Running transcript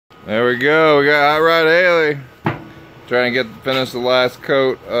There we go. We got Hot Rod Hailey. Trying to finish the last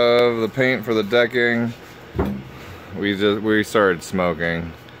coat of the paint for the decking. We started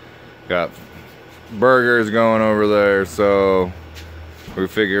smoking. Got burgers going over there, so we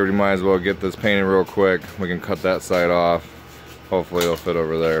figured we might as well get this painted real quick. We can cut that side off. Hopefully it'll fit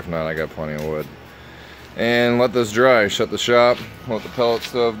over there. If not, I got plenty of wood. And let this dry. Shut the shop. Let the pellet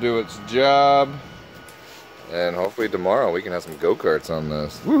stove do its job. And hopefully tomorrow we can have some go-karts on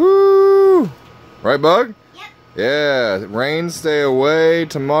this. Woohoo! Right, Bug? Yep. Yeah, rain stay away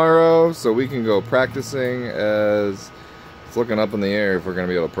tomorrow so we can go practicing, as it's looking up in the air if we're going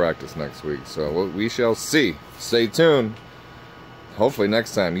to be able to practice next week. So we shall see. Stay tuned. Hopefully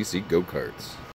next time you see go-karts.